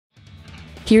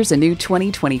Here's a new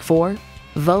 2024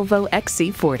 Volvo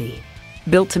XC40.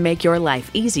 Built to make your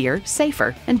life easier,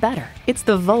 safer, and better. It's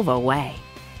the Volvo way.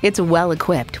 It's well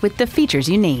equipped with the features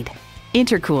you need.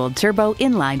 Intercooled turbo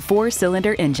inline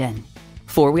 4-cylinder engine,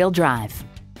 4-wheel drive,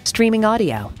 streaming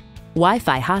audio,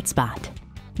 Wi-Fi hotspot,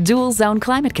 dual zone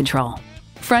climate control,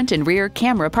 front and rear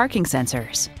camera parking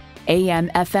sensors,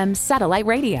 AM/FM satellite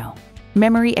radio,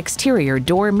 memory exterior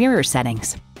door mirror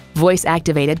settings,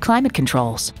 voice-activated climate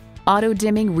controls,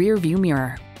 auto-dimming rear view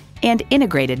mirror, and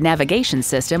integrated navigation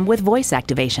system with voice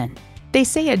activation. They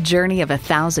say a journey of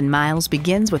 1,000 miles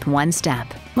begins with one step.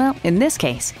 Well, in this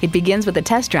case, it begins with a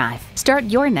test drive. Start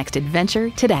your next adventure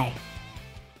today.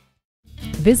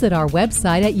 Visit our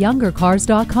website at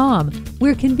youngercars.com.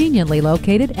 We're conveniently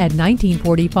located at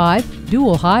 1945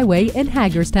 Dual Highway in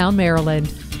Hagerstown,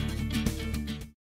 Maryland.